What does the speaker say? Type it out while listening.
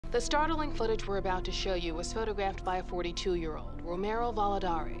The startling footage we're about to show you was photographed by a 42-year-old, Romero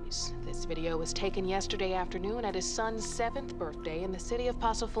Valadares. This video was taken yesterday afternoon at his son's 7th birthday in the city of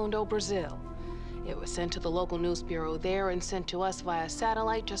Passo Fundo, Brazil. It was sent to the local news bureau there and sent to us via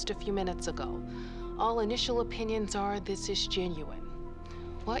satellite just a few minutes ago. All initial opinions are this is genuine.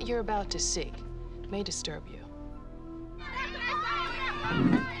 What you're about to see may disturb you.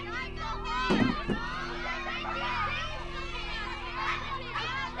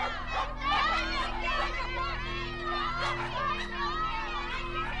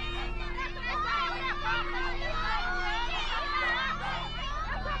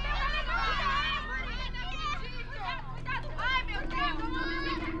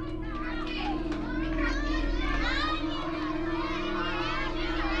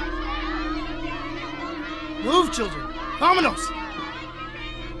 Move, children! Vámonos!